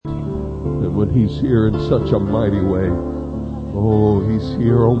when He's here in such a mighty way. Oh, He's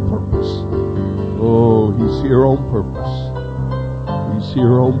here on purpose. Oh, He's here on purpose. He's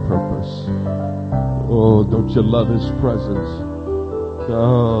here on purpose. Oh, don't you love His presence?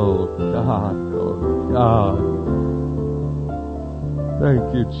 Oh, God. Oh, God.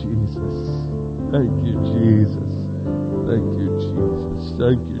 Thank you, Jesus. Thank you, Jesus. Thank you, Jesus.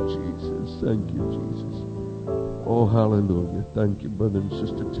 Thank you, Jesus. Thank you, Jesus. Oh, hallelujah. Thank you, brother and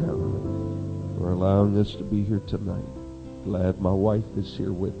sister Townley, for allowing us to be here tonight. Glad my wife is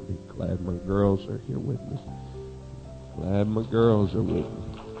here with me. Glad my girls are here with me. Glad my girls are with me.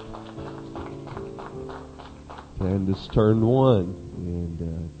 Candace turned 1,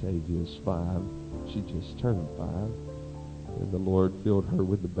 and Tavia's 5. She just turned 5. And the Lord filled her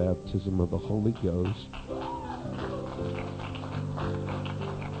with the baptism of the Holy Ghost.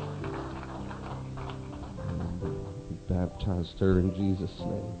 He baptized her in Jesus'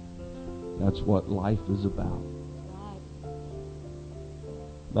 name. That's what life is about.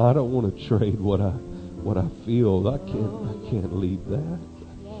 Now, I don't want to trade what I feel. I can't leave that.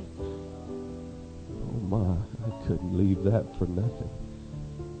 Oh my, I couldn't leave that for nothing.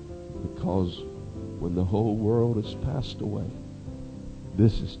 Because when the whole world has passed away,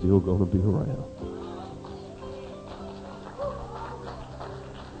 this is still going to be around.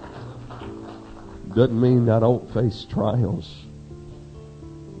 Doesn't mean I don't face trials,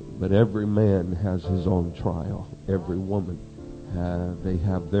 but every man has his own trial. Every woman, they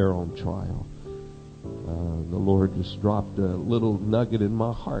have their own trial. The Lord just dropped a little nugget in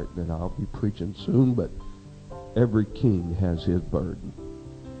my heart that I'll be preaching soon, but every king has his burden.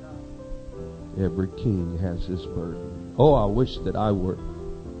 Every king has his burden. Oh, I wish that I were.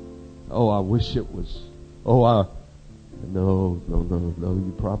 Oh, I wish it was. No,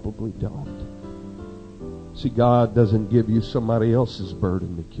 you probably don't. See, God doesn't give you somebody else's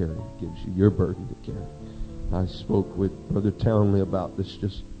burden to carry. He gives you your burden to carry. I spoke with Brother Townley about this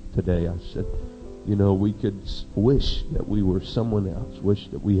just today. I said, we could wish that we were someone else. Wish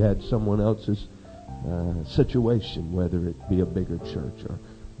that we had someone else's situation, whether it be a bigger church or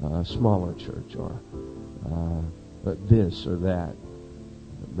a smaller church or but this or that.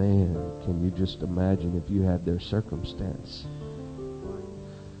 But man, can you just imagine if you had their circumstance?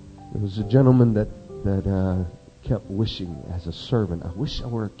 There was a gentleman that kept wishing as a servant, I wish I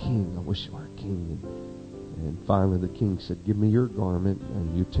were a king. I wish I were a king. And finally the king said, give me your garment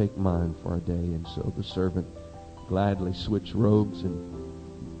and you take mine for a day. And so the servant gladly switched robes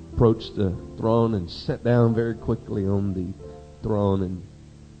and approached the throne and sat down very quickly on the throne.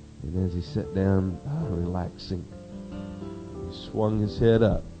 And as he sat down, relaxing, he swung his head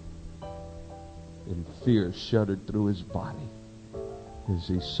up, and fear shuddered through his body as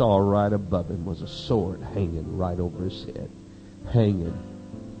he saw right above him was a sword hanging right over his head, hanging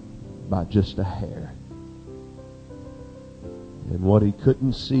by just a hair. And what he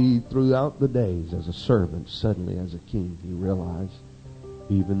couldn't see throughout the days as a servant, suddenly as a king, he realized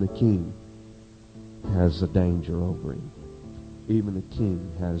even the king has a danger over him. Even the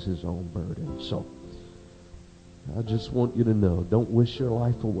king has his own burden. So, I just want you to know, don't wish your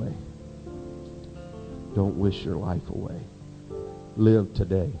life away. Don't wish your life away. Live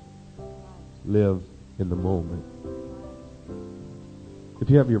today. Live in the moment. If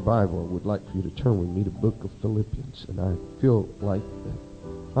you have your Bible, I would like for you to turn with me to the book of Philippians. And I feel like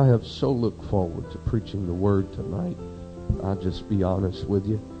that I have so looked forward to preaching the Word tonight. I'll just be honest with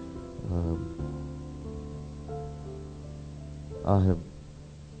you. I have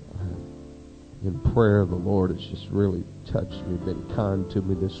in prayer, the Lord has just really touched me, been kind to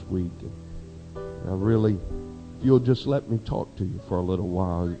me this week. And I really, if you'll just let me talk to you for a little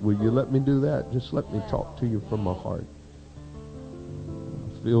while. Will you let me do that? Just let me talk to you from my heart.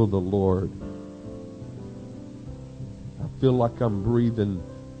 I feel the Lord. I feel like I'm breathing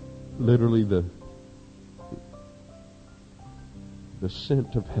literally the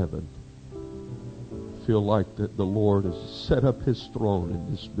scent of heaven. I feel like that the Lord has set up His throne in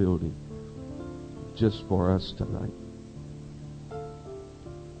this building just for us tonight.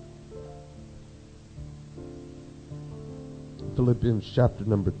 Philippians chapter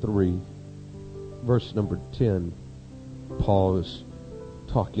number 3, verse number 10, Paul is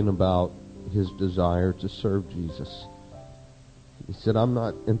talking about his desire to serve Jesus. He said, I'm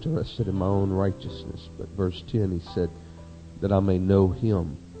not interested in my own righteousness, but verse 10 he said, that I may know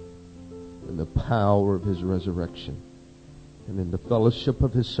Him and the power of His resurrection, and in the fellowship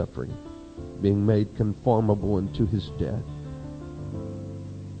of His suffering, being made conformable unto His death.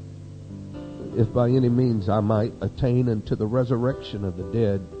 If by any means I might attain unto the resurrection of the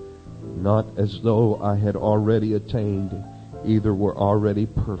dead, not as though I had already attained, either were already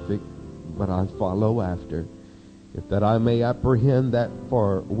perfect, but I follow after, if that I may apprehend that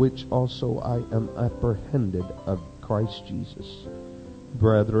for which also I am apprehended of Christ Jesus.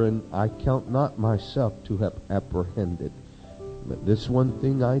 Brethren, I count not myself to have apprehended, but this one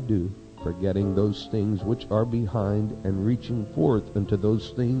thing I do, forgetting those things which are behind, and reaching forth unto those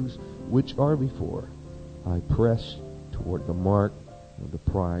things which are before, I press toward the mark of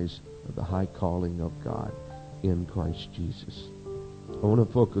the prize of the high calling of God in Christ Jesus. I want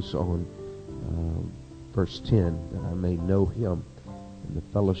to focus on verse 10, that I may know him in the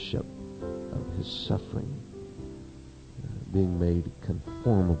fellowship of his suffering, being made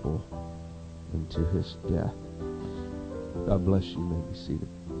conformable unto his death. God bless you. You may be seated.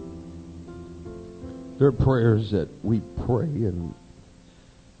 There are prayers that we pray, and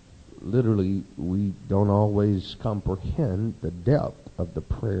literally we don't always comprehend the depth of the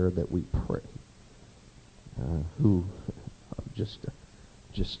prayer that we pray.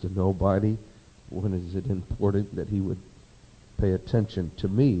 Just a nobody. When is it important that he would pay attention to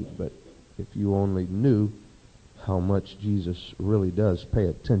me? But if you only knew how much Jesus really does pay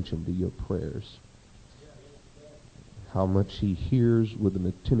attention to your prayers, how much he hears with an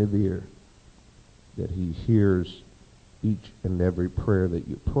attentive ear, that he hears each and every prayer that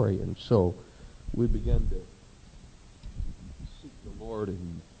you pray. And so we begin to seek the Lord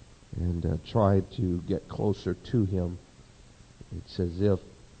and try to get closer to him. It's as if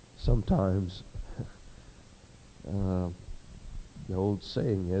sometimes the old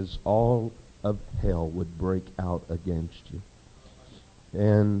saying is, all of hell would break out against you.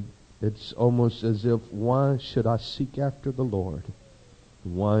 And it's almost as if, why should I seek after the Lord?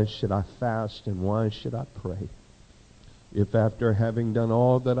 Why should I fast and why should I pray? If after having done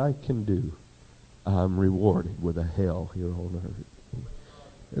all that I can do, I'm rewarded with a hell here on earth.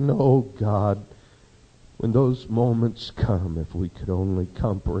 And oh God, when those moments come, if we could only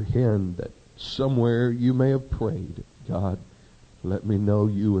comprehend that somewhere you may have prayed, God, let me know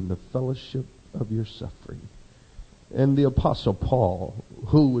you in the fellowship of your suffering. And the Apostle Paul,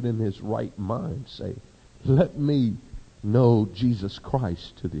 who would in his right mind say, let me know Jesus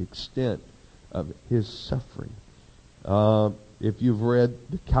Christ to the extent of his suffering. If you've read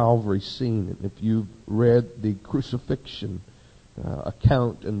the Calvary scene, and if you've read the crucifixion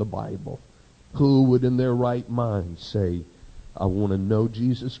account in the Bible, who would in their right mind say, I want to know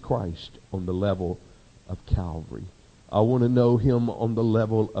Jesus Christ on the level of Calvary. I want to know him on the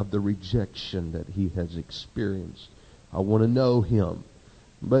level of the rejection that he has experienced. I want to know him.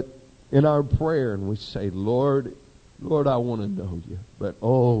 But in our prayer, and we say, Lord, I want to know you. But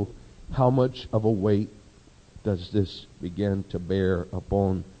oh, how much of a weight does this begin to bear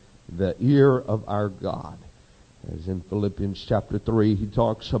upon the ear of our God? As in Philippians chapter 3, he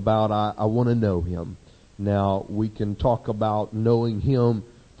talks about, I want to know him. Now, we can talk about knowing him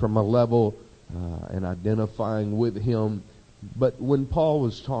from a level and identifying with him. But when Paul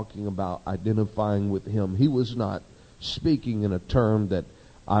was talking about identifying with him, he was not speaking in a term that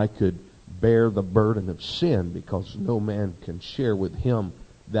I could bear the burden of sin, because no man can share with him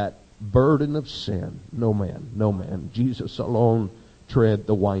that burden of sin. No man. Jesus alone tread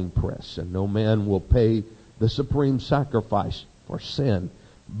the winepress, and no man will pay the supreme sacrifice for sin.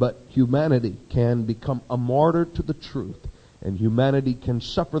 But humanity can become a martyr to the truth, and humanity can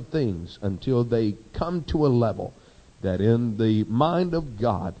suffer things until they come to a level that in the mind of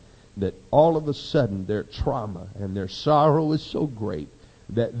God, that all of a sudden their trauma and their sorrow is so great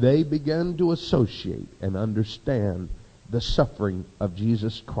that they begin to associate and understand the suffering of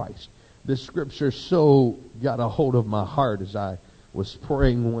Jesus Christ. This scripture so got a hold of my heart as I was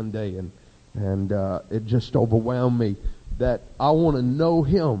praying one day, and it just overwhelmed me that I want to know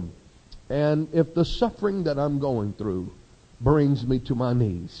him. And if the suffering that I'm going through brings me to my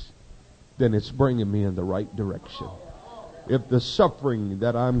knees, then it's bringing me in the right direction. If the suffering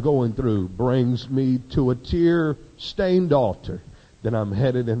that I'm going through brings me to a tear-stained altar, then I'm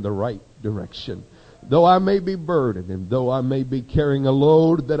headed in the right direction. Though I may be burdened, and though I may be carrying a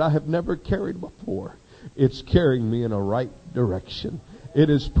load that I have never carried before, it's carrying me in a right direction. It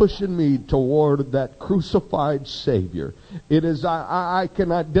is pushing me toward that crucified Savior. It is, I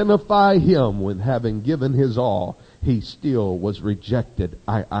can identify him when, having given his all, he still was rejected.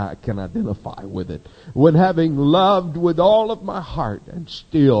 I can identify with it. When having loved with all of my heart and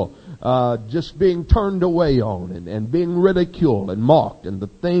still just being turned away on and being ridiculed and mocked, and the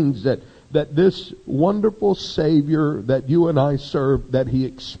things that this wonderful Savior that you and I serve, that he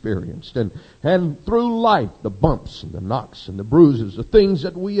experienced. And through life, the bumps and the knocks and the bruises, the things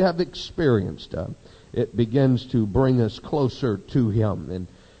that we have experienced, it begins to bring us closer to him.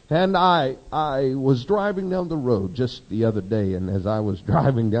 And I was driving down the road just the other day, and as I was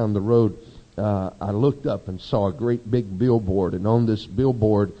driving down the road, I looked up and saw a great big billboard, and on this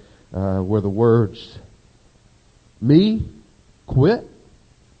billboard were the words, "Me, quit,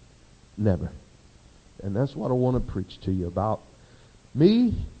 never." And that's what I want to preach to you about.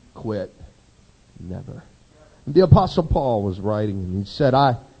 Me, quit, never. And the Apostle Paul was writing, and he said,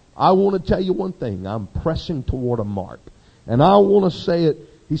 I want to tell you one thing. I'm pressing toward a mark. And I want to say it.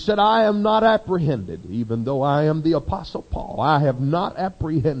 He said, I am not apprehended, even though I am the Apostle Paul. I have not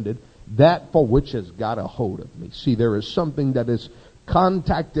apprehended that for which has got a hold of me. See, there is something that has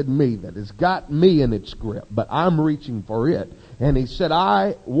contacted me, that has got me in its grip, but I'm reaching for it. And he said,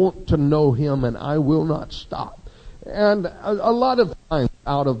 I want to know Him, and I will not stop. And a lot of times,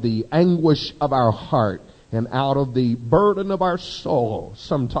 out of the anguish of our heart and out of the burden of our soul,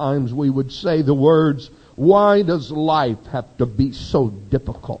 sometimes we would say the words, why does life have to be so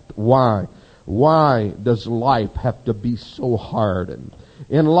difficult? Why? Why does life have to be so hard? And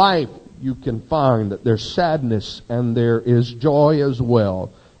in life, you can find that there's sadness and there is joy as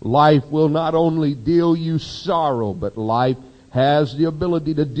well. Life will not only deal you sorrow, but life has the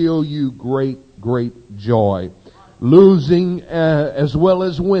ability to deal you great, great joy. Losing as well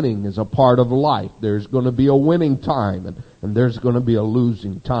as winning is a part of life. There's going to be a winning time and there's going to be a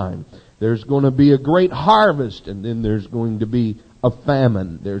losing time. There's going to be a great harvest, and then there's going to be a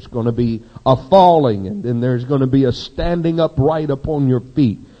famine. There's going to be a falling, and then there's going to be a standing upright upon your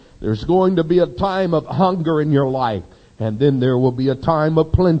feet. There's going to be a time of hunger in your life, and then there will be a time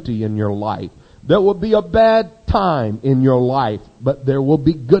of plenty in your life. There will be a bad time in your life, but there will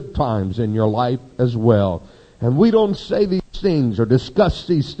be good times in your life as well. And we don't say these things or discuss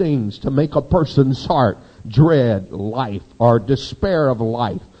these things to make a person's heart dread life or despair of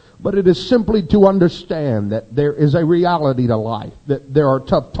life. But it is simply to understand that there is a reality to life, that there are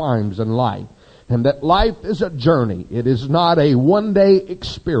tough times in life, and that life is a journey. It is not a one-day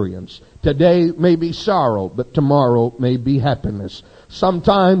experience. Today may be sorrow, but tomorrow may be happiness.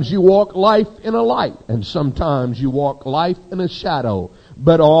 Sometimes you walk life in a light, and sometimes you walk life in a shadow.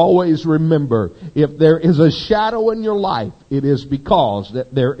 But always remember, if there is a shadow in your life, it is because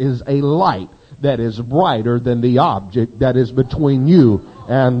that there is a light that is brighter than the object that is between you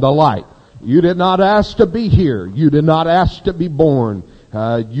and the light. You did not ask to be here. You did not ask to be born.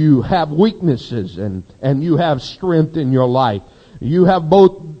 You have weaknesses and you have strength in your life. You have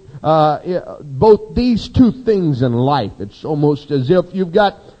both these two things in life. It's almost as if you've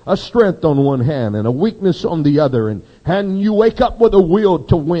got a strength on one hand and a weakness on the other, and you wake up with a will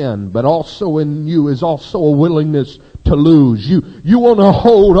to win, but also in you is also a willingness to lose. You want to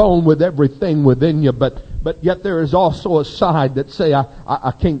hold on with everything within you, but yet there is also a side that say,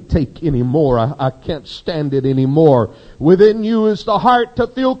 I can't take any more. I can't stand it anymore. Within you is the heart to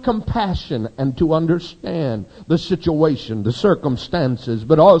feel compassion and to understand the situation, the circumstances,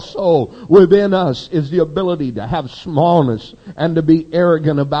 but also within us is the ability to have smallness and to be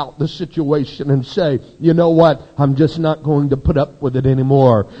arrogant about the situation and say, you know what, I'm just not going to put up with it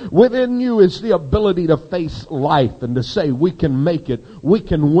anymore. Within you is the ability to face life and to say, we can make it, we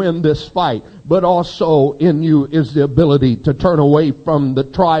can win this fight, but also in you is the ability to turn away from the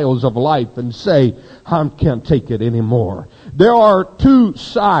trials of life and say, I can't take it anymore. There are two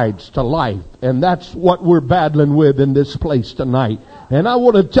sides to life, and that's what we're battling with in this place tonight. And I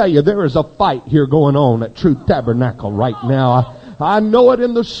want to tell you, there is a fight here going on at Truth Tabernacle right now. I know it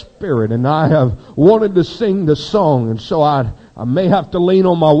in the spirit, and I have wanted to sing the song, and so I may have to lean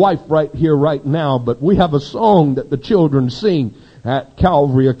on my wife right here, right now, but we have a song that the children sing at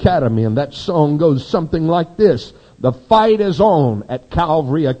Calvary Academy, and that song goes something like this. The fight is on at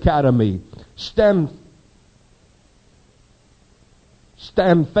Calvary Academy. Stand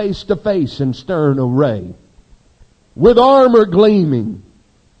face to face in stern array, with armor gleaming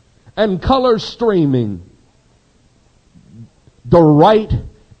and colors streaming. The right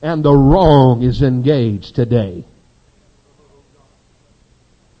and the wrong is engaged today.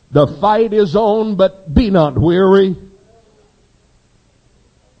 The fight is on, but be not weary.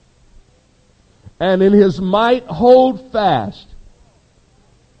 And in His might hold fast.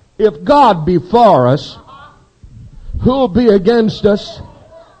 If God be for us, who'll be against us?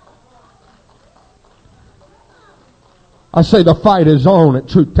 I say the fight is on at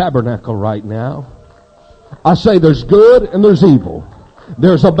Truth Tabernacle right now. I say there's good and there's evil.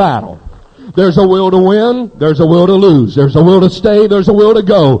 There's a battle. There's a will to win. There's a will to lose. There's a will to stay. There's a will to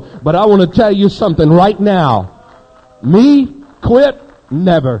go. But I want to tell you something right now. Me, quit,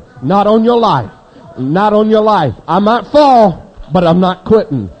 never. Not on your life. Not on your life. I might fall, but I'm not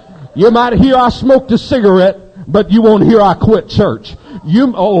quitting. You might hear I smoked a cigarette, but you won't hear I quit church.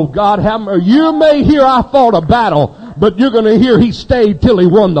 Oh God have mercy. You may hear I fought a battle, but you're going to hear He stayed till He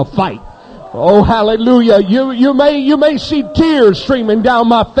won the fight. Oh, hallelujah. You may see tears streaming down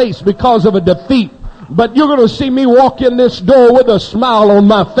my face because of a defeat. But you're going to see me walk in this door with a smile on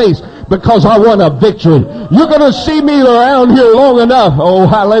my face because I won a victory. You're going to see me around here long enough. Oh,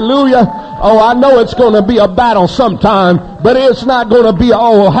 hallelujah. Oh, I know it's going to be a battle sometime, but it's not going to be,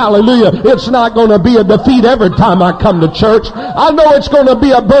 oh, hallelujah, it's not going to be a defeat every time I come to church. I know it's going to be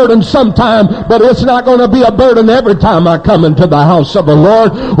a burden sometime, but it's not going to be a burden every time I come into the house of the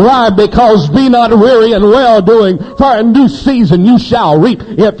Lord. Why? Because be not weary in well-doing, for in due season you shall reap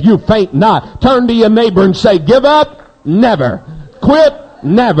if you faint not. Turn to your neighbor and say, give up? Never. Quit?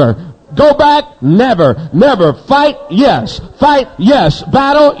 Never. Go back? Never. Never. Fight? Yes. Fight? Yes.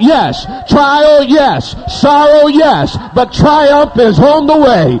 Battle? Yes. Trial? Yes. Sorrow? Yes. But triumph is on the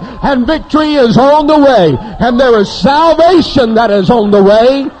way. And victory is on the way. And there is salvation that is on the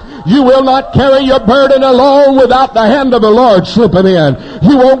way. You will not carry your burden alone without the hand of the Lord slipping in.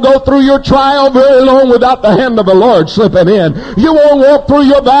 You won't go through your trial very long without the hand of the Lord slipping in. You won't walk through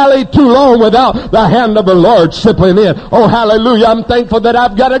your valley too long without the hand of the Lord slipping in. Oh, hallelujah. I'm thankful that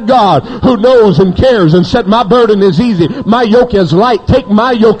I've got a God who knows and cares and said, my burden is easy. My yoke is light. Take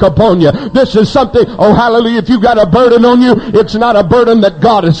my yoke upon you. This is something, oh, hallelujah. If you've got a burden on you, it's not a burden that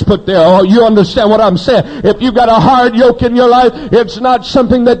God has put there. Oh, you understand what I'm saying? If you've got a hard yoke in your life, it's not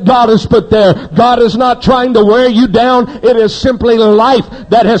something that God has put there. God is not trying to wear you down. It is simply life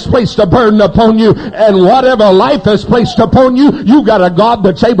that has placed a burden upon you. And whatever life has placed upon you, you got a God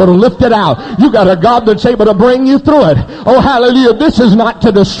that's able to lift it out. You got a God that's able to bring you through it. Oh, hallelujah. This is not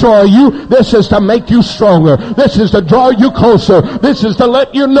to destroy you. This is to make you stronger. This is to draw you closer. This is to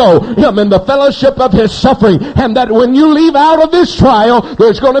let you know Him in the fellowship of His suffering. And that when you leave out of this trial,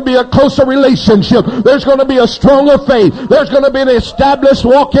 there's going to be a closer relationship. There's going to be a stronger faith. There's going to be an established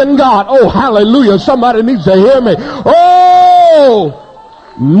walk in God. Oh, hallelujah. Somebody needs to hear me. Oh,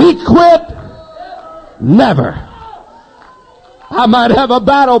 me quit? Never. I might have a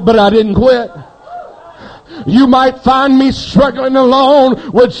battle, but I didn't quit. You might find me struggling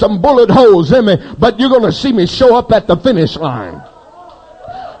alone with some bullet holes in me, but you're going to see me show up at the finish line.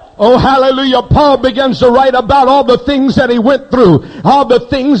 Oh, hallelujah. Paul begins to write about all the things that he went through, all the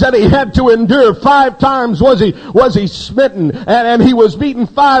things that he had to endure. 5 times was he smitten, and he was beaten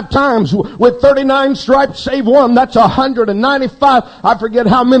 5 times with 39 stripes save one. That's 195. I forget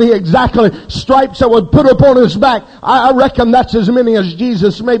how many exactly stripes that were put upon his back. I reckon that's as many as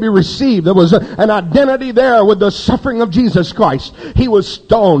Jesus maybe received. There was an identity there with the suffering of Jesus Christ. He was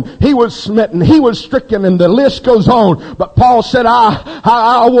stoned. He was smitten. He was stricken, and the list goes on. But Paul said,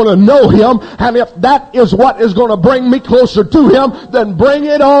 I want to know Him, and if that is what is going to bring me closer to Him, then bring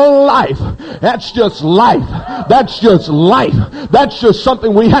it on life. That's just life. That's just life. That's just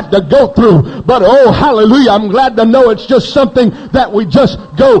something we have to go through. But oh, hallelujah, I'm glad to know it's just something that we just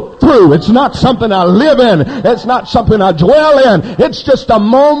go through. It's not something I live in. It's not something I dwell in. It's just a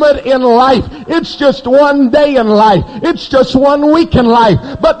moment in life. It's just one day in life. It's just 1 week in life.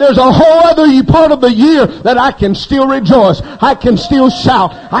 But there's a whole other part of the year that I can still rejoice. I can still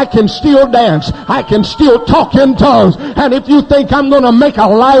shout. I can still dance. I can still talk in tongues. And if you think I'm going to make a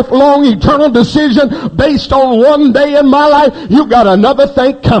lifelong eternal decision based on one day in my life, you got another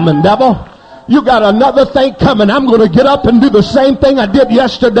thing coming, devil. You got another thing coming. I'm going to get up and do the same thing I did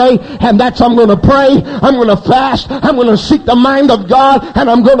yesterday, and that's I'm going to pray, I'm going to fast, I'm going to seek the mind of God, and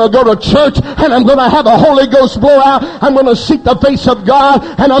I'm going to go to church, and I'm going to have a Holy Ghost blowout. I'm going to seek the face of God,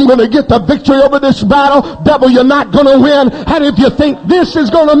 and I'm going to get the victory over this battle. Devil, you're not going to win. And if you think this is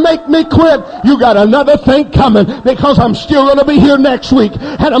going to make me quit, you got another thing coming, because I'm still going to be here next week,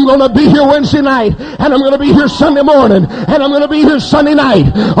 and I'm going to be here Wednesday night, and I'm going to be here Sunday morning, and I'm going to be here Sunday night.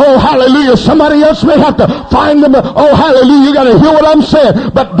 Oh, hallelujah. Somebody else may have to find them. Oh, hallelujah. You got to hear what I'm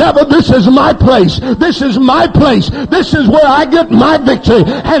saying. But devil, this is my place. This is my place. This is where I get my victory.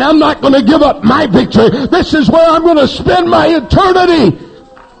 And I'm not going to give up my victory. This is where I'm going to spend my eternity.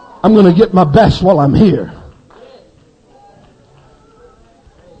 I'm going to get my best while I'm here.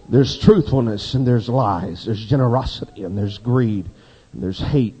 There's truthfulness and there's lies. There's generosity and there's greed. And there's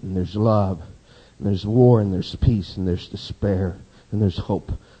hate and there's love. And there's war and there's peace and there's despair and there's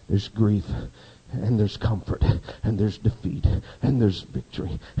hope. There's grief, and there's comfort, and there's defeat, and there's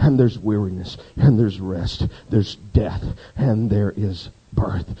victory, and there's weariness, and there's rest, there's death, and there is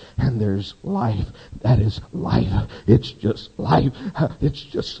birth, and there's life. That is life. It's just life. It's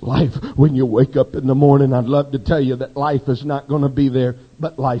just life. When you wake up in the morning, I'd love to tell you that life is not going to be there.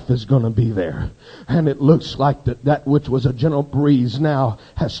 but life is going to be there. And it looks like that which was a gentle breeze now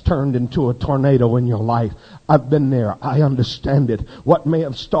has turned into a tornado in your life. I've been there. I understand it. What may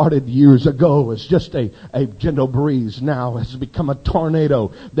have started years ago as just a gentle breeze now has become a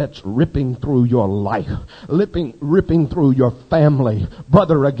tornado that's ripping through your life, ripping through your family,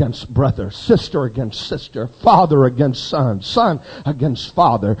 brother against brother, sister against sister, father against son, son against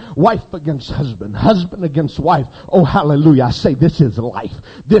father, wife against husband, husband against wife. Oh, hallelujah. I say this is life.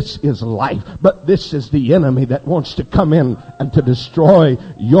 This is life. But this is the enemy that wants to come in and to destroy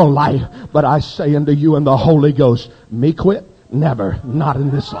your life. But I say unto you in the Holy Ghost, me quit? Never. Not in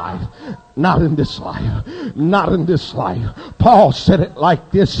this life. Not in this life. Not in this life. Paul said it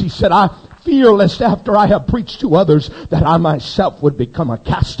like this. He said, I fear lest after I have preached to others that I myself would become a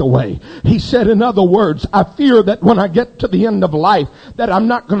castaway. He said, in other words, I fear that when I get to the end of life that I'm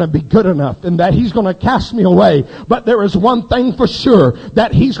not going to be good enough and that he's going to cast me away. But there is one thing for sure,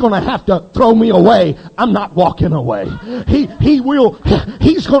 that he's going to have to throw me away. I'm not walking away. He's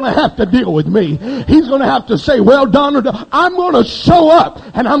going to have to deal with me. He's going to have to say, well done. I'm going to show up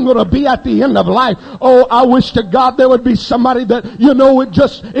and I'm going to be at the end of life. Oh, I wish to God there would be somebody that,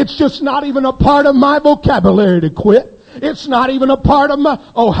 it's just not even a part of my vocabulary to quit. It's not even a part of my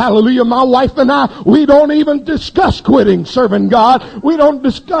wife and I, we don't even discuss quitting serving God. We don't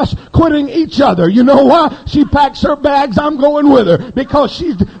discuss quitting each other. You know why? She packs her bags, I'm going with her. Because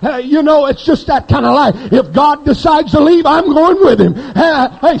she's, it's just that kind of life. If God decides to leave, I'm going with him.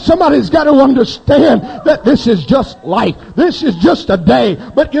 Hey, somebody's got to understand that this is just life. This is just a day.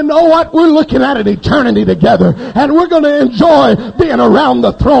 But you know what? We're looking at an eternity together. And we're going to enjoy being around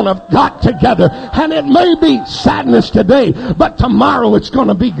the throne of God together. And it may be sadness today, but tomorrow it's going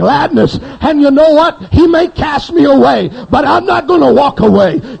to be gladness. And you know what? He may cast me away, but I'm not going to walk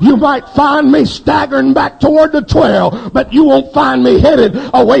away. You might find me staggering back toward the trail, but you won't find me headed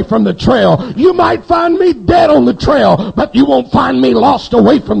away from the trail. You might find me dead on the trail, but you won't find me lost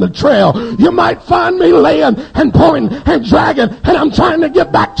away from the trail. You might find me laying and pointing and dragging, and I'm trying to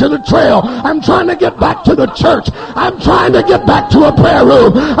get back to the trail. I'm trying to get back to the church. I'm trying to get back to a prayer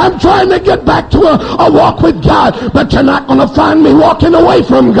room. I'm trying to get back to a walk with God. But you're not going to find me walking away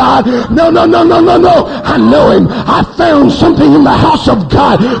from God. No. I know him. I found something in the house of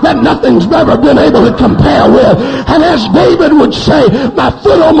God that nothing's ever been able to compare with. And as David would say, my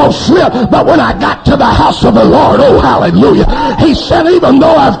foot almost slipped, but when I got to the house of the Lord, oh hallelujah, he said, even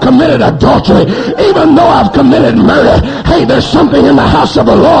though I've committed adultery, even though I've committed murder, hey, there's something in the house of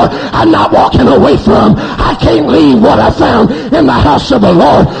the Lord I'm not walking away from. I can't leave what I found in the house of the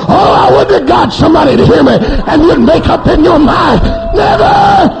Lord. Oh, I would to God somebody to hear me and would make up in your mind, never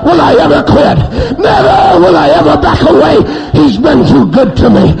will I ever quit. Never will I ever back away. He's been too good to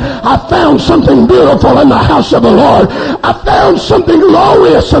me. I found something beautiful in the house of the Lord. I found something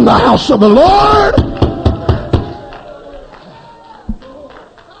glorious in the house of the Lord.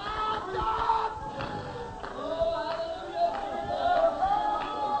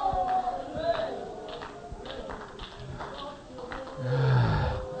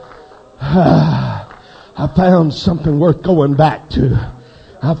 I found something worth going back to.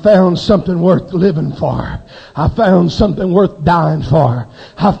 I found something worth living for. I found something worth dying for.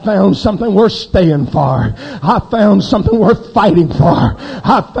 I found something worth staying for. I found something worth fighting for.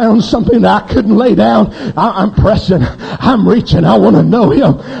 I found something that I couldn't lay down. I'm pressing. I'm reaching. I want to know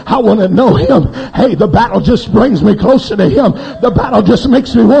him. I want to know him. Hey, the battle just brings me closer to him. The battle just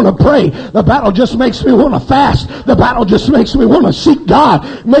makes me want to pray. The battle just makes me want to fast. The battle just makes me want to seek God.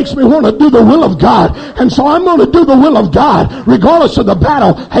 It makes me want to do the will of God. And so I'm going to do the will of God regardless of the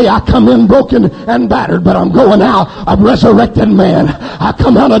battle. Hey, I come in broken and battered, but I'm going out a resurrected man. I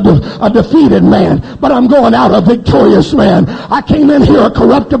come out a defeated man, but I'm going out a victorious man. I came in here a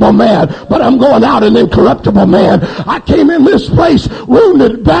corruptible man, but I'm going out an incorruptible man. I came in this place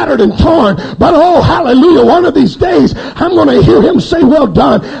wounded, battered, and torn, but oh, hallelujah, one of these days I'm going to hear him say, well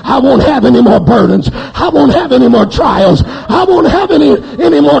done. I won't have any more burdens. I won't have any more trials. I won't have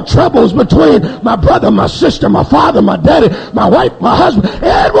any more troubles between my brother, my sister, my father, my daddy, my wife, my husband.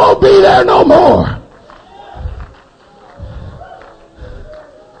 It won't be there no more.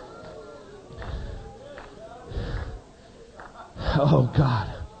 Oh God.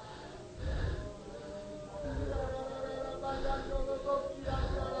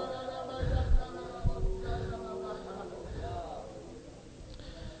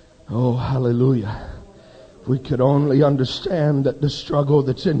 Oh, hallelujah. If we could only understand that the struggle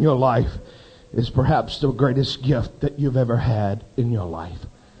that's in your life is perhaps the greatest gift that you've ever had in your life.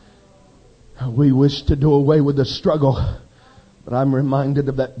 We wish to do away with the struggle, but I'm reminded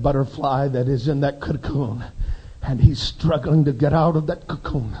of that butterfly that is in that cocoon. And he's struggling to get out of that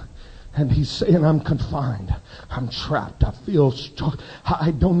cocoon. And he's saying, I'm confined. I'm trapped. I feel stuck.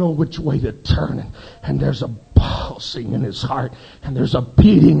 I don't know which way to turn. And there's a pulsing in his heart. And there's a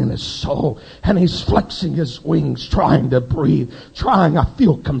beating in his soul. And he's flexing his wings, trying to breathe. I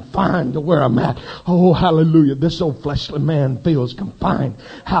feel confined to where I'm at. Oh, hallelujah. This old fleshly man feels confined.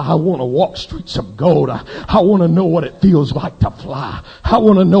 I want to walk streets of gold. I want to know what it feels like to fly. I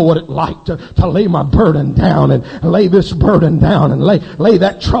want to know what it's like to lay my burden down and lay this burden down and lay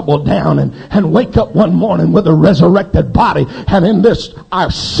that trouble down and wake up one morning with a resurrected body. And in this, our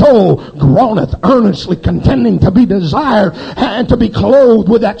soul groaneth earnestly, contending to be desired and to be clothed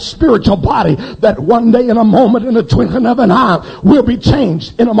with that spiritual body that one day in a moment, in a twinkling of an eye, will be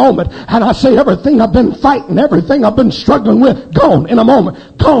changed in a moment. And I say everything I've been fighting, everything I've been struggling with, gone in a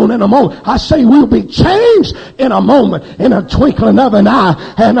moment, gone in a moment. I say we'll be changed in a moment, in a twinkling of an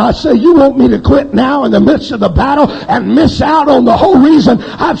eye. And I say, you want me to quit now in the midst of the battle and miss out on the whole reason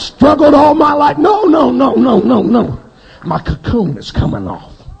I've struggled all my life? No. My cocoon is coming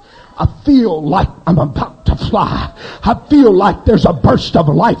off. I feel like I'm about to fly. I feel like there's a burst of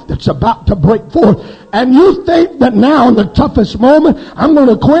life that's about to break forth. And you think that now in the toughest moment, I'm going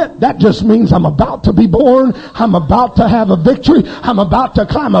to quit? That just means I'm about to be born. I'm about to have a victory. I'm about to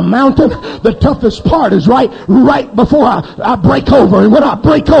climb a mountain. The toughest part is right before I break over. And when I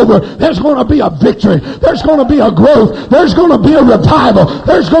break over, there's going to be a victory. There's going to be a growth. There's going to be a revival.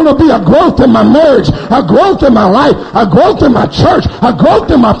 There's going to be a growth in my marriage, a growth in my life, a growth in my church, a growth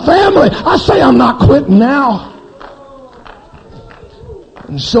in my family. I say I'm not quitting now.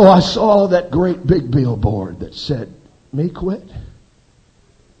 And so I saw that great big billboard that said, me quit?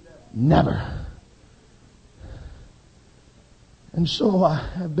 Never. And so I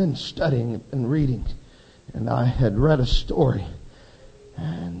have been studying and reading, and I had read a story.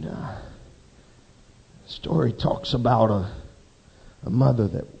 And the story talks about a mother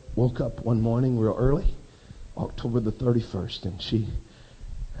that woke up one morning real early, October the 31st, and she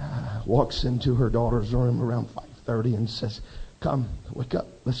walks into her daughter's room around 5:30 and says, come, wake up,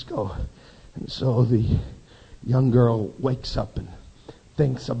 let's go. And so the young girl wakes up and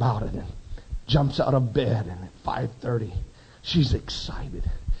thinks about it and jumps out of bed, and at 5:30 she's excited.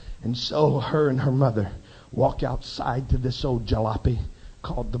 And so her and her mother walk outside to this old jalopy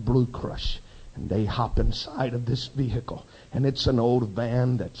called the Blue Crush, and they hop inside of this vehicle. And it's an old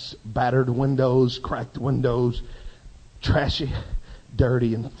van that's battered windows, cracked windows, trashy,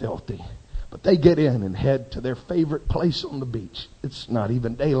 dirty and filthy. But they get in and head to their favorite place on the beach. It's not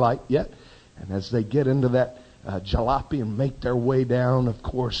even daylight yet. And as they get into that jalopy and make their way down, of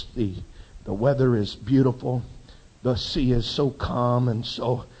course, the weather is beautiful. The sea is so calm, and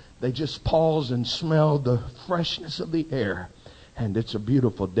so they just pause and smell the freshness of the air. And it's a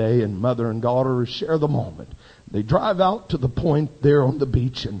beautiful day, and mother and daughter share the moment. They drive out to the point there on the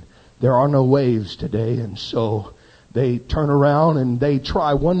beach, and there are no waves today, and so they turn around and they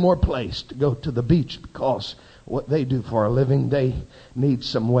try one more place to go to the beach, because what they do for a living, they need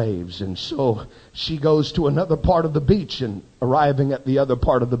some waves. And so she goes to another part of the beach, and arriving at the other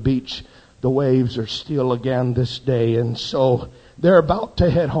part of the beach, the waves are still again this day. And so they're about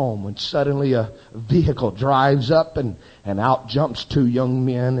to head home when suddenly a vehicle drives up, and out jumps two young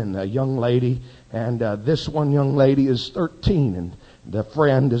men and a young lady. And this one young lady is 13 and the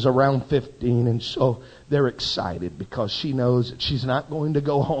friend is around 15. And so they're excited because she knows that she's not going to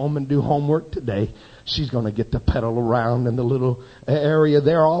go home and do homework today. She's going to get to pedal around in the little area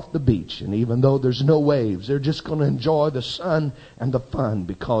there off the beach. And even though there's no waves, they're just going to enjoy the sun and the fun,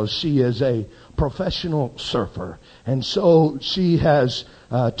 because she is a professional surfer. And so she has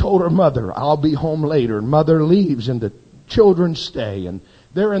told her mother, I'll be home later. And mother leaves and the children stay. And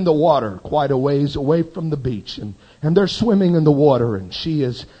they're in the water quite a ways away from the beach. And they're swimming in the water. And she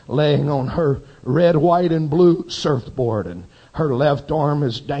is laying on her red, white, and blue surfboard. And her left arm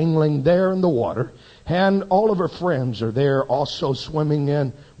is dangling there in the water. And all of her friends are there also swimming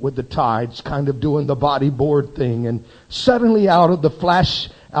in with the tides, kind of doing the bodyboard thing. And suddenly out of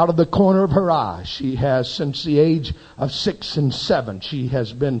the corner of her eye, she has, since the age of 6 and 7, she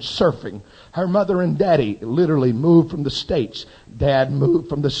has been surfing. Her mother and daddy literally moved from the States. Dad moved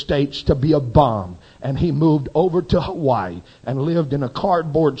from the States to be a bum. And he moved over to Hawaii and lived in a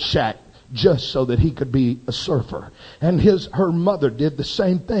cardboard shack just so that he could be a surfer. And her mother did the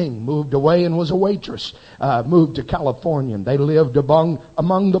same thing, moved away and was a waitress, moved to California, and they lived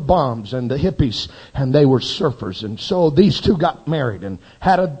among the bums and the hippies, and they were surfers. And so these two got married and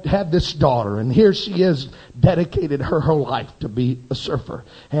had this daughter, and here she is, dedicated her whole life to be a surfer.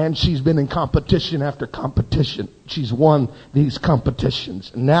 And she's been in competition after competition. She's won these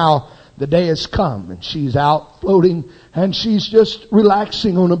competitions. And now the day has come and she's out floating and she's just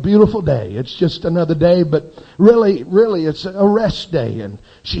relaxing on a beautiful day. It's just another day, but really it's a rest day. And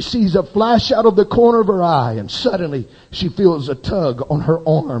she sees a flash out of the corner of her eye, and suddenly she feels a tug on her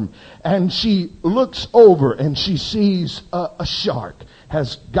arm, and she looks over and she sees a shark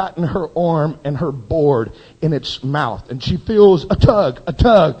has gotten her arm and her board in its mouth, and she feels a tug,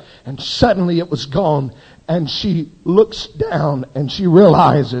 and suddenly it was gone. And she looks down and she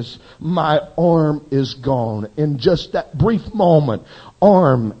realizes, my arm is gone. In just that brief moment,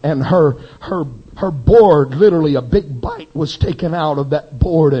 arm and her board, literally a big bite was taken out of that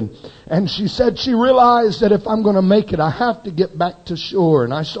board. And she said she realized that if I'm going to make it, I have to get back to shore.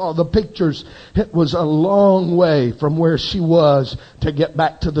 And I saw the pictures. It was a long way from where she was to get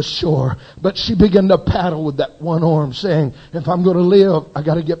back to the shore. But she began to paddle with that one arm, saying, if I'm going to live, I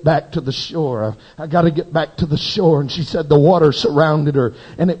got to get back to the shore. I got to get back to the shore. And she said the water surrounded her,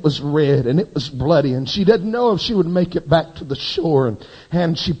 and it was red and it was bloody. And she didn't know if she would make it back to the shore.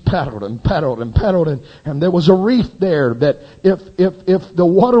 And she paddled and paddled and paddled. And there was a reef there that if the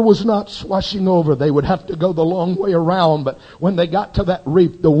water was not swashing over, they would have to go the long way around. But when they got to that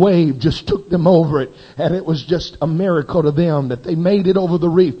reef, the wave just took them over it. And it was just a miracle to them that they made it over the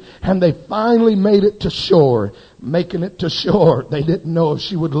reef. And they finally made it to shore. Making it to shore, they didn't know if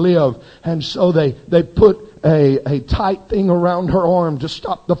she would live. And so they put a tight thing around her arm to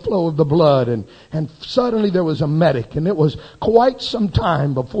stop the flow of the blood. And suddenly there was a medic, and it was quite some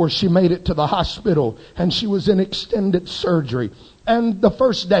time before she made it to the hospital, and she was in extended surgery. And the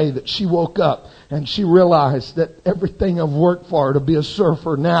first day that she woke up and she realized that everything I've worked for to be a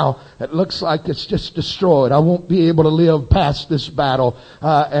surfer, now it looks like it's just destroyed. I won't be able to live past this battle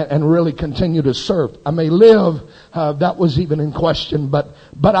and really continue to surf. I may live, that was even in question, but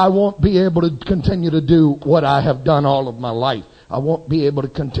I won't be able to continue to do what I have done all of my life. I won't be able to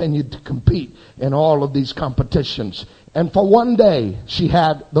continue to compete in all of these competitions. And for one day, she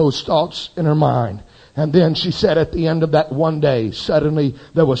had those thoughts in her mind. And then she said at the end of that one day, suddenly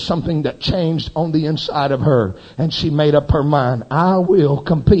there was something that changed on the inside of her. And she made up her mind, I will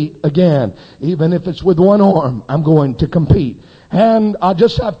compete again. Even if it's with one arm, I'm going to compete. And I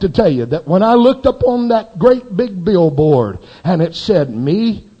just have to tell you that when I looked up on that great big billboard and it said,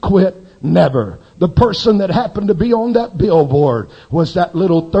 me quit never. The person that happened to be on that billboard was that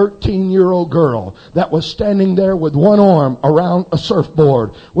little 13-year-old girl that was standing there with one arm around a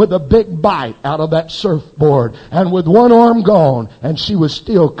surfboard, with a big bite out of that surfboard, and with one arm gone, and she was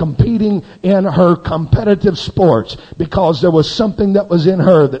still competing in her competitive sports because there was something that was in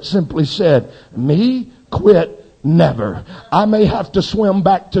her that simply said, me quit never. I may have to swim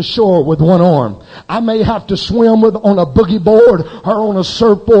back to shore with one arm. I may have to swim on a boogie board or on a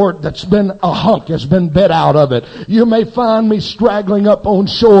surfboard that's been a hunk, has been bit out of it. You may find me straggling up on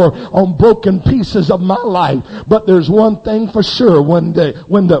shore on broken pieces of my life. But there's one thing for sure. When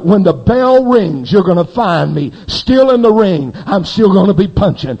the bell rings, you're going to find me still in the ring. I'm still going to be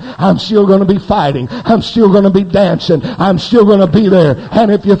punching. I'm still going to be fighting. I'm still going to be dancing. I'm still going to be there.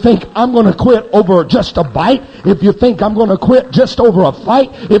 And if you think I'm going to quit over just a bite, if you think I'm going to quit just over a fight,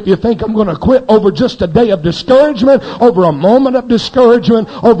 if you think I'm going to quit over just a day of discouragement, over a moment of discouragement,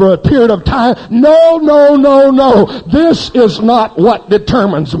 over a period of time, no. This is not what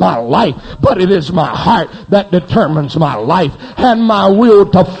determines my life, but it is my heart that determines my life. And my will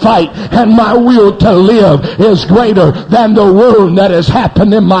to fight and my will to live is greater than the wound that has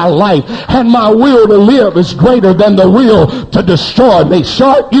happened in my life. And my will to live is greater than the will to destroy me.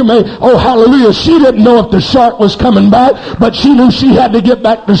 Shark, you may, oh hallelujah, she didn't know if the shark was coming back, but she knew she had to get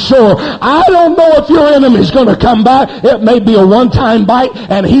back to shore. I don't know if your enemy's going to come back. It may be a one-time bite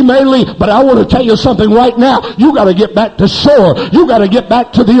and he may leave, but I want to tell you something right now. You got to get back to shore. You got to get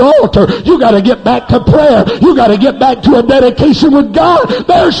back to the altar. You got to get back to prayer. You got to get back to a dedication with God.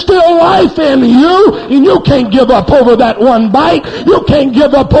 There's still life in you, and you can't give up over that one bite. You can't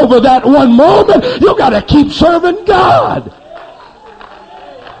give up over that one moment. You got to keep serving God.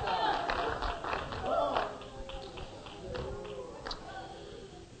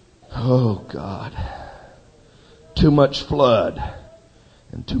 Oh God, too much flood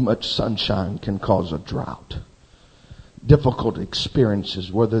and too much sunshine can cause a drought. Difficult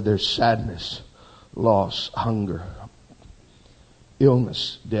experiences, whether there's sadness, loss, hunger,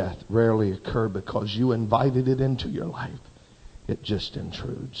 illness, death, rarely occur because you invited it into your life. It just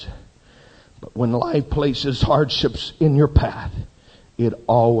intrudes. But when life places hardships in your path, it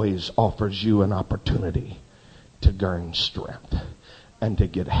always offers you an opportunity to gain strength and to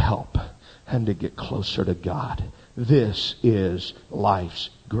get help and to get closer to God. This is life's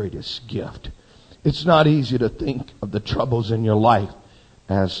greatest gift. It's not easy to think of the troubles in your life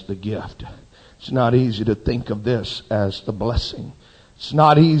as the gift. It's not easy to think of this as the blessing. It's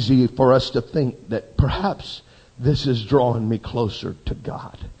not easy for us to think that perhaps this is drawing me closer to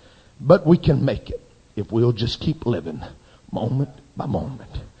God. But we can make it if we'll just keep living moment by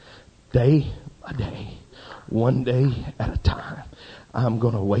moment, day by day, one day at a time. I'm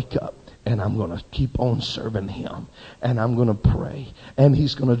going to wake up and I'm going to keep on serving Him. And I'm going to pray. And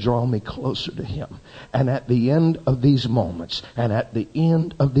He's going to draw me closer to Him. And at the end of these moments, and at the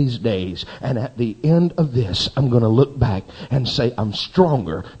end of these days, and at the end of this, I'm going to look back and say, I'm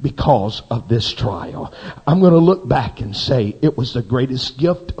stronger because of this trial. I'm going to look back and say, it was the greatest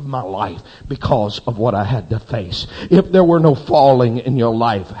gift of my life because of what I had to face. If there were no falling in your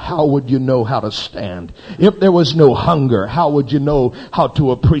life, how would you know how to stand? If there was no hunger, how would you know how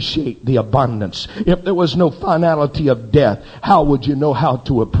to appreciate the abundance? If there was no finality of death, how would you know how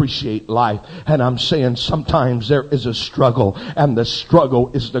to appreciate life? And I'm saying sometimes there is a struggle, and the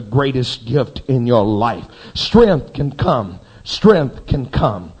struggle is the greatest gift in your life. Strength can come. Strength can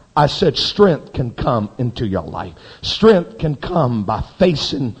come. I said strength can come into your life. Strength can come by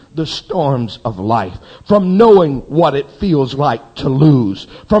facing the storms of life, from knowing what it feels like to lose,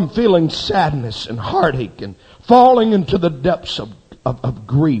 from feeling sadness and heartache and falling into the depths of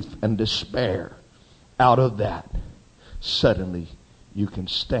grief and despair. Out of that, suddenly you can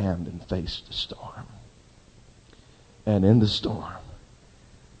stand and face the storm. And in the storm,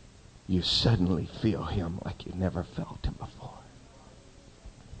 you suddenly feel Him like you never felt Him before.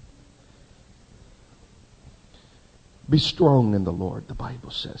 Be strong in the Lord, the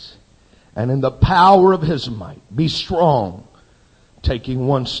Bible says, and in the power of His might. Be strong, taking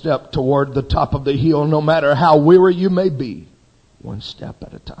one step toward the top of the hill, no matter how weary you may be, one step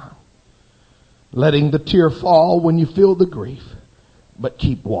at a time. Letting the tear fall when you feel the grief, but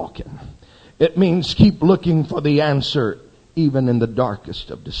keep walking. It means keep looking for the answer even in the darkest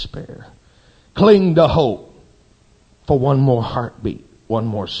of despair. Cling to hope for one more heartbeat, one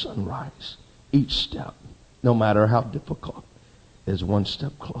more sunrise. Each step, no matter how difficult, is one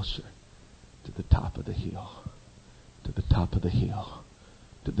step closer to the top of the hill, to the top of the hill,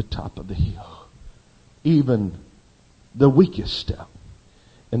 to the top of the hill. Even the weakest step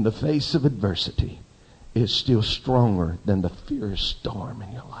in the face of adversity is still stronger than the fierce storm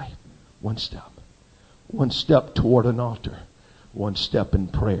in your life. One step. One step toward an altar. One step in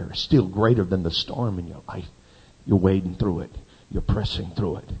prayer is still greater than the storm in your life. You're wading through it. You're pressing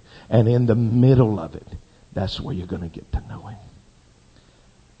through it. And in the middle of it, that's where you're going to get to know Him.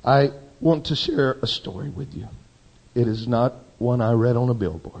 I want to share a story with you. It is not one I read on a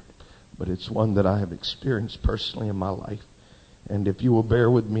billboard, but it's one that I have experienced personally in my life. And if you will bear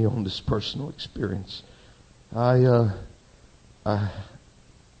with me on this personal experience, I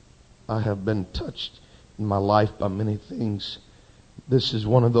have been touched in my life by many things. This is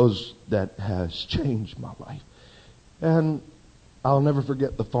one of those that has changed my life. And I'll never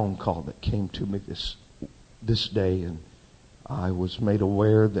forget the phone call that came to me this day. And I was made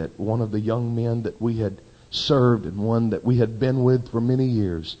aware that one of the young men that we had served and one that we had been with for many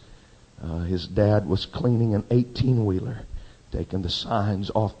years, his dad was cleaning an 18-wheeler, taking the signs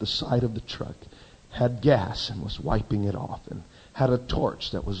off the side of the truck, had gas and was wiping it off, and had a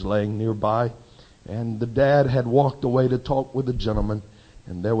torch that was laying nearby. And the dad had walked away to talk with a gentleman,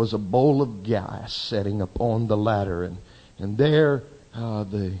 and there was a bowl of gas setting up on the ladder, and there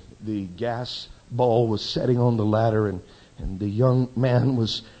the gas bowl was setting on the ladder, and the young man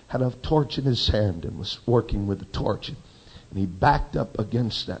had a torch in his hand and was working with the torch, and he backed up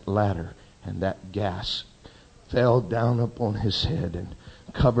against that ladder, and that gas fell down upon his head and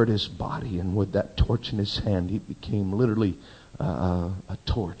covered his body. And with that torch in his hand, he became literally a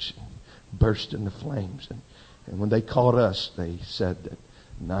torch, and burst into flames. And when they called us, they said that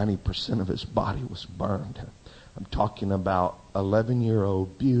 90% of his body was burned. I'm talking about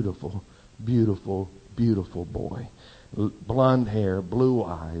 11-year-old, beautiful, beautiful, beautiful boy. Blonde hair, blue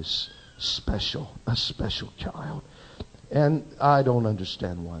eyes, a special child. And I don't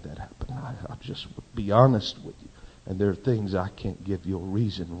understand why that happened. I'll just be honest with you. And there are things I can't give you a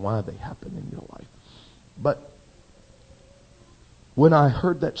reason why they happen in your life. But when I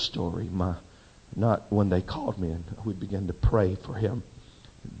heard that story, not when they called me and we began to pray for him,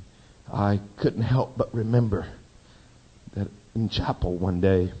 I couldn't help but remember that in chapel one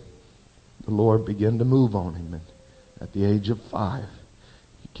day, the Lord began to move on him. And at the age of 5,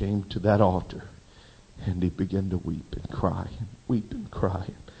 he came to that altar and he began to weep and cry and weep and cry.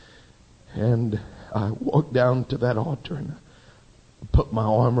 And I walked down to that altar and I put my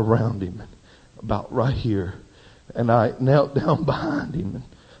arm around him, about right here. And I knelt down behind him and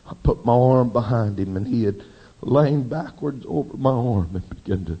I put my arm behind him, and he had laying backwards over my arm and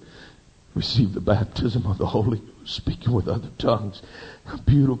began to receive the baptism of the Holy Ghost, speaking with other tongues. A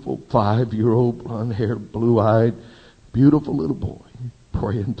beautiful 5-year-old, blonde-haired, blue-eyed, beautiful little boy,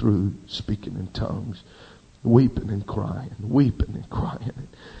 praying through, speaking in tongues, weeping and crying.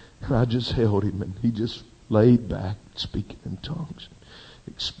 And I just held him, and he just laid back, speaking in tongues.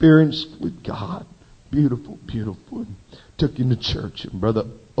 Experienced with God. Beautiful, beautiful. And took him to church, and Brother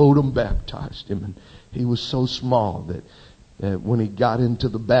Odom baptized him. And he was so small that when he got into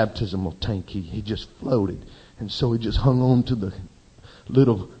the baptismal tank, he just floated. And so he just hung on to the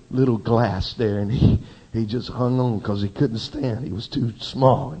little glass there, and he just hung on because he couldn't stand. He was too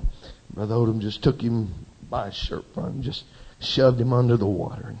small. And Brother Odom just took him by his shirt front and just shoved him under the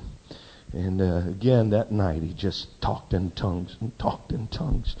water. And again that night he just talked in tongues.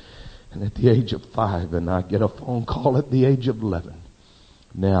 And at the age of 5, and I get a phone call at the age of 11.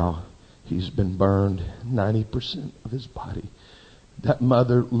 Now he's been burned 90% of his body. That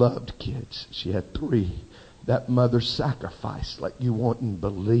mother loved kids. She had 3. That mother sacrificed like you wouldn't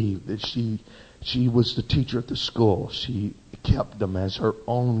believe. That she was the teacher at the school. She kept them as her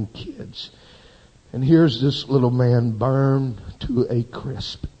own kids. And here's this little man burned to a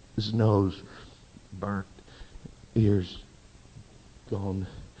crisp. His nose burnt, ears gone.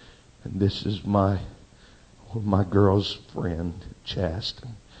 And this is my girl's friend,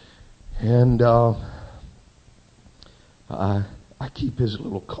 Chaston. And I keep his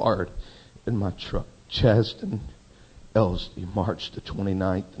little card in my truck. Chaston Elsby, March the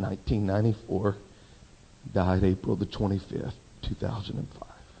 29th, 1994. Died April the 25th, 2005.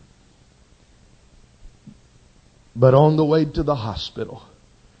 But on the way to the hospital,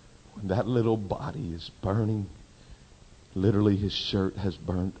 when that little body is burning, literally his shirt has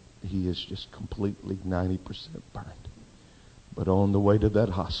burnt. He is just completely 90% burned. But on the way to that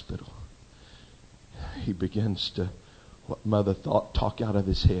hospital, he begins to, what mother thought, talk out of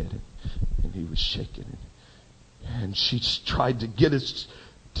his head. And he was shaking. And she tried to get his,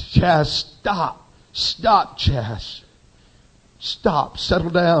 Chaz, stop, Chaz. Stop, settle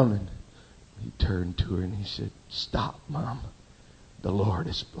down. And he turned to her and he said, stop, Mom. The Lord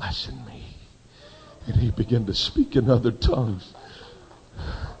is blessing me. And he began to speak in other tongues.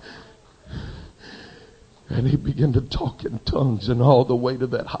 And he began to talk in tongues. And all the way to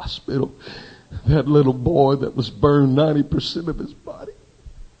that hospital, that little boy that was burned 90% of his body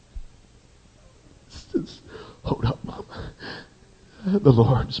says, hold up, Mama. The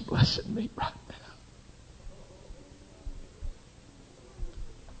Lord's blessing me right now.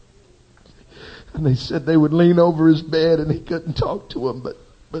 And they said they would lean over his bed and he couldn't talk to him,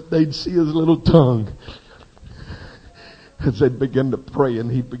 but they'd see his little tongue as they began to pray,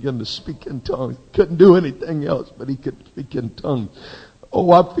 and he began to speak in tongues. Couldn't do anything else, but he could speak in tongues.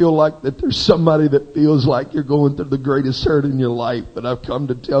 Oh, I feel like that there's somebody that feels like you're going through the greatest hurt in your life, but I've come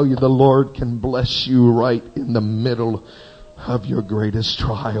to tell you the Lord can bless you right in the middle of your greatest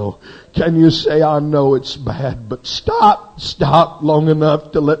trial. Can you say, I know it's bad, but stop long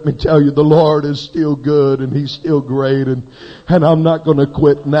enough to let me tell you the Lord is still good and He's still great, and I'm not going to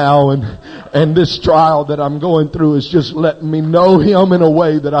quit now, and this trial that I'm going through is just letting me know Him in a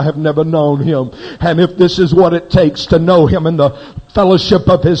way that I have never known Him. And if this is what it takes to know Him in the fellowship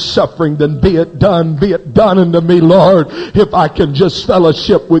of His suffering, then be it done unto me, Lord, if I can just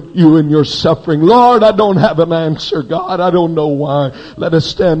fellowship with you in your suffering. Lord, I don't have an answer, God. I don't know why. Let us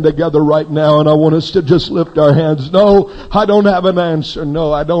stand together right now, and I want us to just lift our hands. No, I don't have an answer.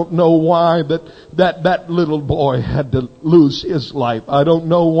 No, I don't know why that little boy had to lose his life. I don't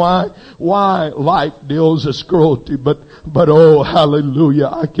know why life deals us cruelty, but oh, hallelujah,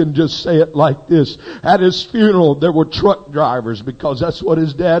 I can just say it like this. At his funeral, there were truck drivers, because that's what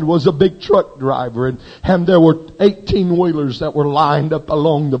his dad was, a big truck driver, and there were 18-wheelers that were lined up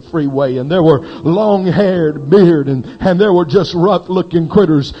along the freeway, and there were long-haired, beard, and there were just rough-looking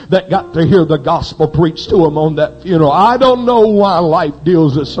critters that got to hear the gospel preached to them on that funeral. I don't know why life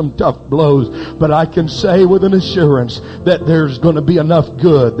deals us some tough blows, but I can say with an assurance that there's going to be enough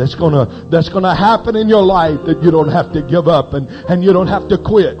good that's going to happen in your life that you don't have to give up and you don't have to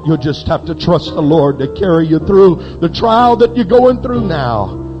quit. You'll just have to trust the Lord to carry you through the trial that you're going through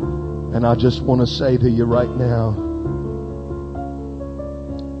now. And I just want to say to you right now,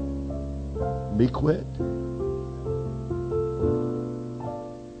 be quit.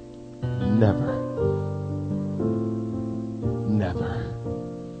 Never.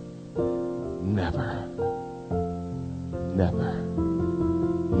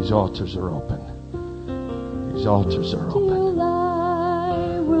 These altars are open. These altars are open. Still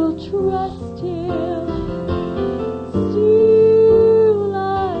I will trust Him. Still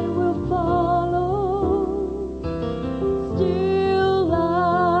I will follow. still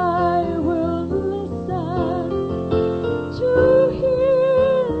I will listen to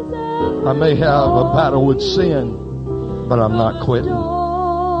His. I may have a battle with sin, but I'm not quitting.